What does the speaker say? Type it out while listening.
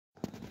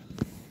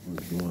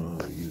going on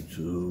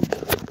YouTube?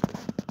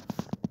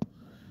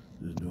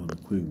 Just doing a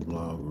quick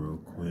vlog real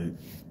quick.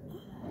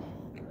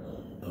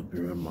 Up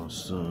here at my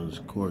son's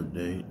court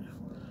date.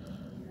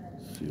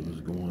 See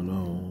what's going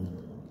on.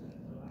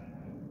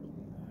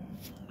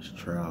 His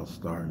trial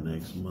start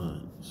next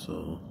month,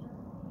 so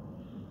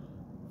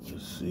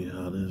let's see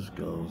how this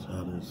goes.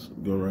 How this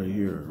go right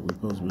here. We're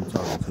supposed to be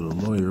talking to the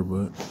lawyer,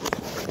 but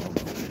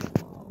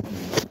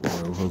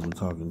we're supposed to be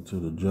talking to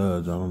the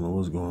judge. I don't know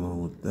what's going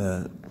on with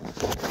that.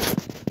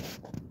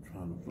 I'm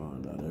trying to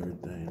find out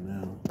everything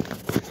now.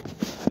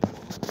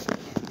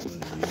 But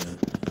yeah,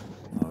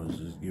 I was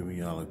just giving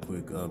y'all a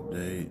quick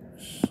update.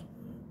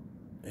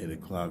 8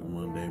 o'clock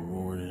Monday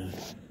morning,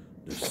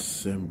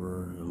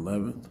 December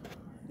 11th.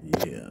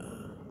 Yeah.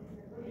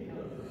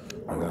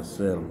 Like I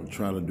said, I'm going to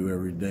try to do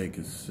every day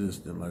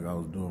consistent like I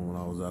was doing when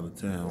I was out of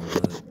town,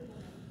 but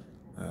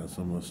I have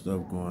so much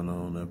stuff going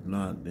on. If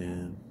not,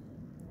 then,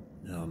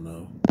 y'all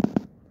know,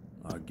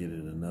 I'll get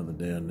it another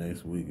day or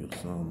next week or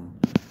something.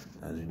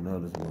 As you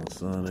notice, my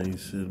son ain't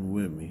sitting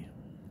with me.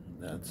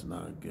 That's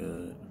not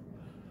good.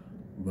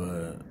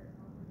 But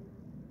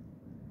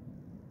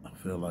I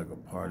feel like a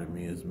part of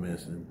me is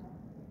missing.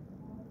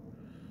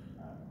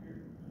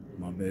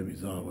 My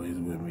baby's always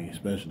with me,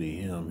 especially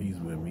him. He's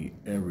with me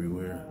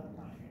everywhere.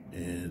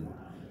 And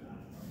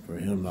for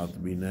him not to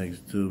be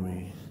next to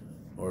me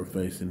or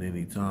facing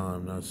any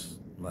time, that's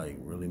like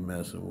really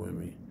messing with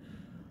me.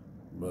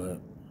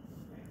 But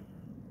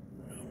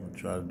I'm gonna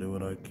try to do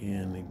what I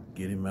can to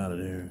get him out of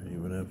there,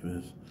 even if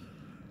it's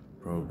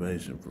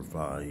probation for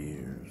 5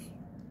 years.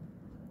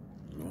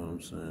 You know what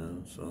I'm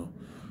saying? So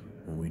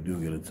when we do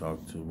get a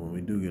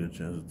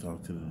chance to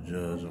talk to the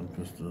judge, I'm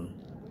supposed to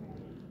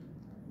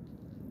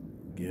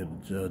give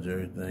the judge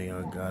everything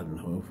I got, and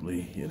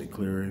hopefully it'll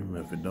clear him.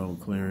 If it don't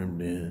clear him,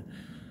 then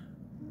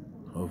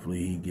hopefully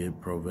he get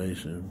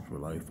probation for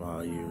like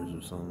 5 years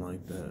or something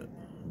like that.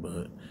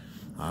 But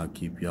I'll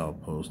keep y'all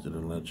posted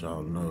and let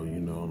y'all know, you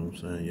know what I'm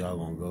saying? Y'all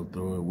gonna go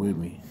through it with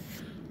me.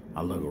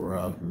 I look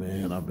rough,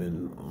 man.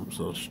 I'm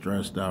so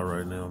stressed out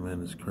right now,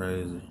 man. It's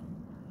crazy.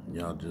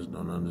 Y'all just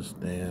don't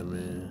understand,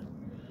 man.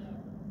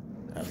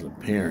 As a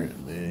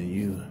parent,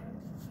 man,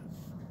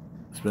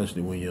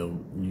 especially when you're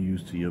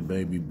used to your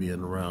baby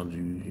being around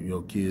you,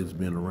 your kids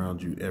being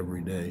around you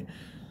every day.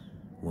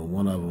 When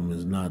one of them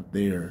is not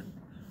there,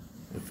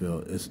 it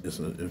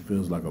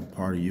feels like a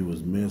part of you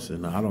is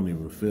missing. I don't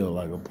even feel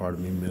like a part of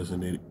me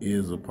missing. It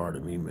is a part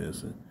of me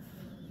missing.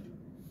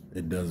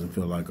 It doesn't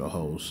feel like a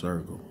whole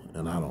circle,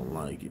 and I don't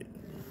like it.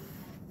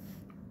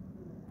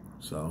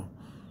 So,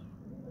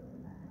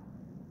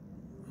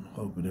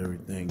 hoping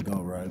everything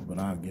go right, but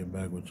I'll get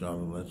back with y'all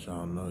and let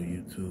y'all know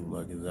YouTube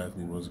like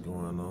exactly what's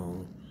going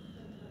on.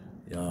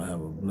 Y'all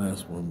have a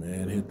blessed one,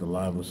 man. Hit the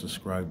like and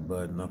subscribe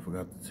button. I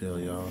forgot to tell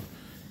y'all,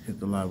 hit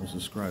the like and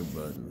subscribe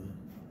button.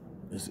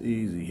 It's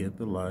easy. Hit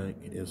the like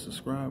and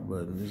subscribe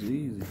button. It's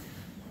easy.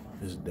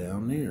 It's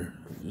down there.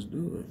 Just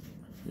do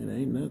it. It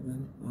ain't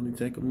nothing. Only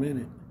take a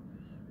minute.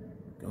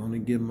 Only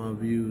get my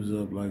views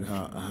up like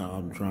how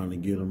I'm trying to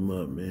get them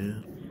up,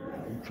 man.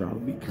 I'm trying to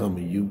become a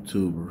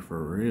YouTuber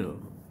for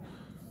real.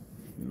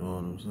 You know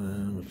what I'm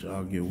saying? But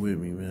y'all get with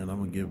me, man. I'm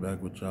going to get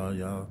back with y'all.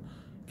 Y'all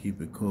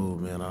keep it cool,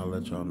 man. I'll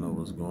let y'all know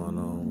what's going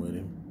on with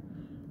him.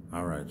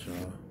 All right,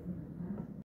 y'all.